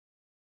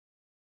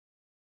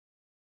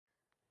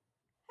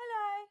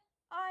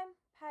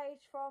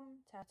Paige from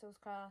Turtles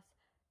class.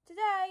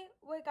 Today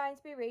we're going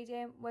to be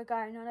reading We're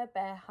Going on a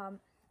Bear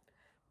Hunt.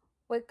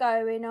 We're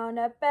going on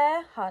a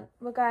bear hunt.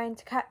 We're going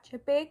to catch a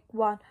big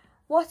one.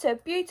 What a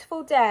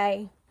beautiful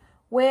day.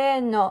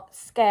 We're not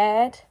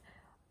scared.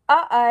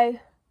 Uh-oh,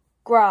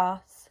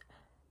 grass.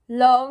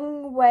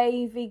 Long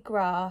wavy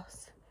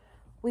grass.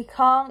 We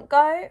can't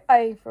go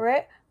over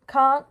it.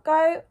 Can't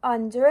go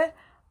under it.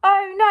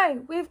 Oh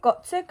no, we've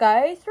got to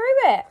go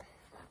through it.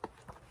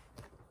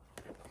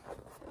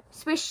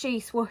 Swishy,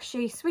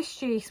 swashy,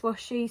 swishy,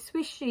 swashy,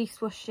 swishy,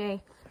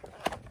 swashy.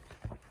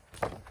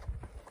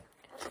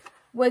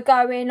 We're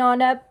going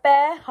on a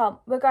bear hunt.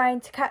 We're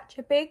going to catch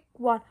a big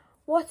one.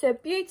 What a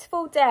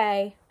beautiful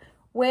day.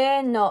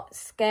 We're not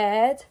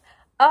scared.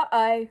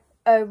 Uh-oh,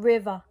 a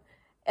river.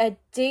 A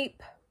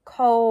deep,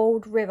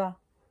 cold river.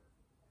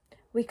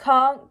 We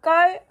can't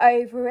go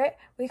over it.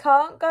 We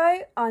can't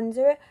go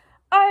under it.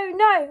 Oh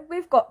no,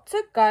 we've got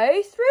to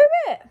go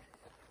through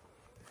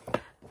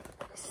it.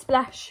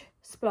 Splash,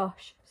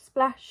 splosh,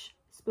 splash,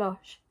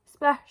 splosh,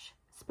 splash,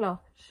 splosh.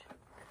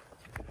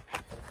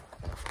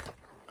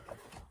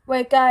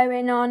 We're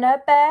going on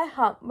a bear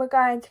hunt. We're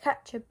going to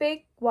catch a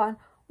big one.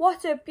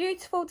 What a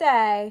beautiful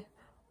day.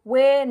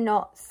 We're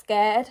not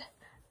scared.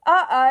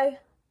 Uh-oh,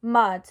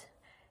 mud.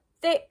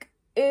 Thick,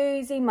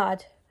 oozy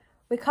mud.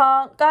 We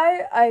can't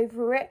go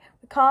over it.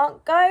 We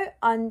can't go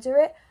under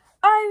it.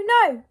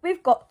 Oh no,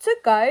 we've got to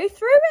go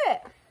through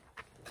it.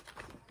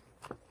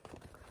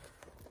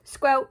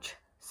 Squelch,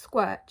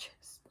 squirch,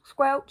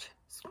 squelch,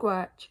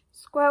 squirch,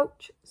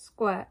 squelch,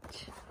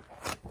 squirch.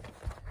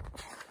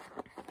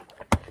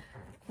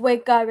 We're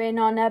going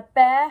on a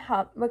bear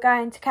hunt. We're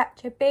going to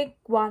catch a big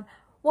one.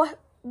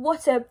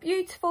 What a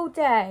beautiful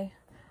day.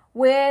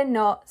 We're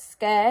not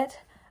scared.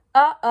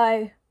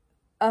 Uh-oh,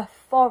 a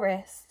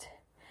forest.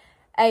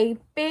 A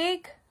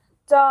big,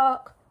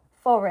 dark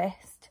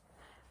forest.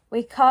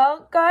 We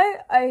can't go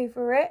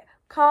over it,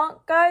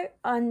 can't go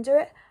under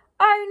it.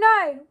 Oh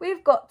no,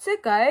 we've got to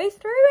go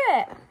through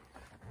it.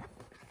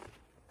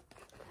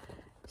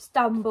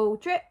 Stumble,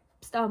 trip,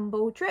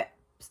 stumble, trip,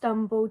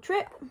 stumble,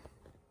 trip.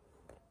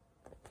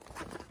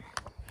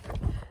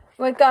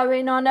 We're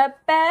going on a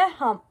bear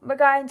hunt. We're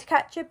going to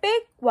catch a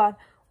big one.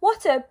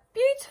 What a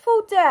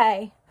beautiful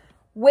day.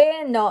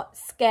 We're not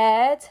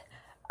scared.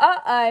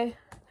 Uh-oh,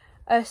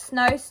 a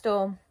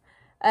snowstorm.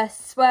 A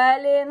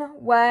swirling,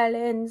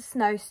 whirling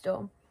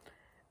snowstorm.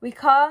 We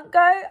can't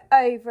go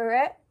over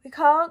it. We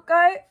can't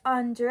go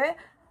under it.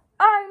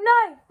 Oh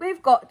no,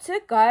 we've got to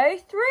go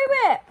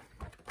through it.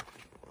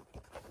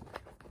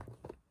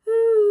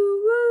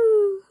 Ooh,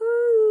 woo,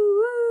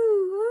 ooh,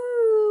 ooh,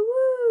 ooh,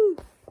 ooh.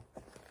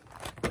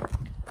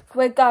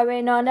 We're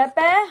going on a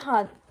bear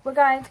hunt. We're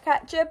going to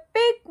catch a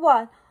big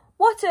one.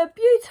 What a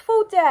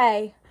beautiful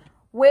day.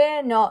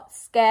 We're not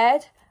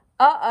scared.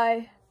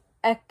 Uh-oh,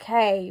 a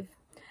cave.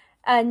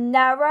 A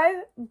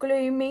narrow,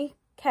 gloomy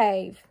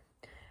cave.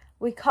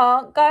 We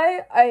can't go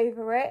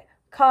over it,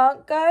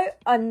 can't go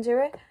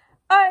under it.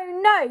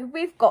 Oh no,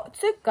 we've got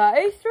to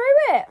go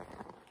through it.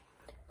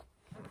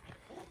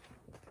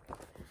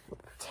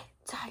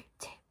 Tiptoe,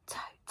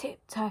 tiptoe,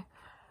 tiptoe.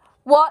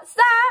 What's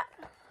that?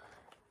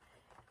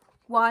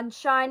 One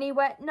shiny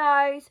wet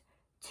nose,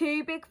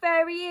 two big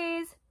fairy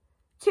ears,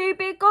 two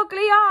big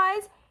goggly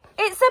eyes.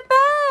 It's a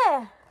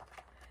bear.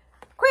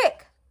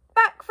 Quick,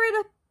 back through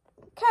the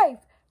cave.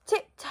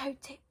 Tiptoe,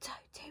 tiptoe,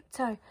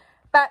 tiptoe.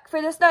 Back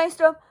through the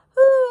snowstorm.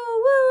 Woo,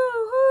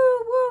 woo,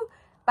 woo, woo.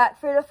 Back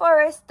through the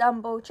forest.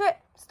 Stumble, trip,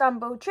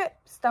 stumble, trip,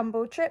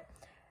 stumble, trip.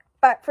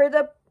 Back through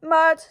the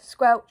mud.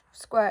 Squelch,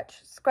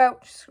 squirch,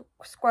 squelch,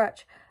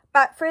 squirch.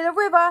 Back through the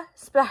river.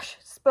 Splash,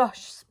 splosh,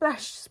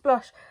 splash,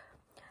 splosh.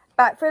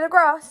 Back through the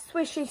grass.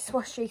 Swishy,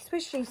 swashy,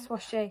 swishy,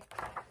 swashy.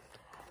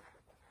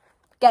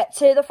 Get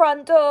to the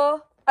front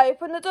door.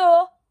 Open the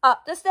door.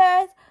 Up the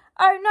stairs.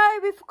 Oh no,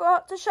 we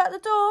forgot to shut the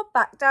door.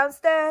 Back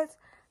downstairs.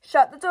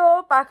 Shut the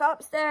door. Back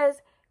upstairs.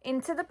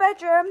 Into the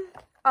bedroom.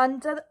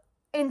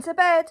 Into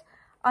bed.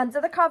 Under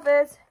the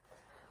covers.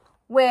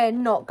 We're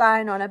not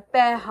going on a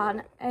bear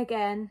hunt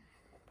again.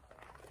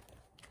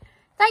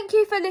 Thank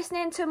you for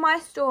listening to my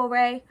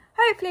story.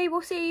 Hopefully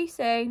we'll see you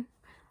soon.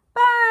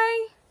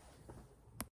 Bye.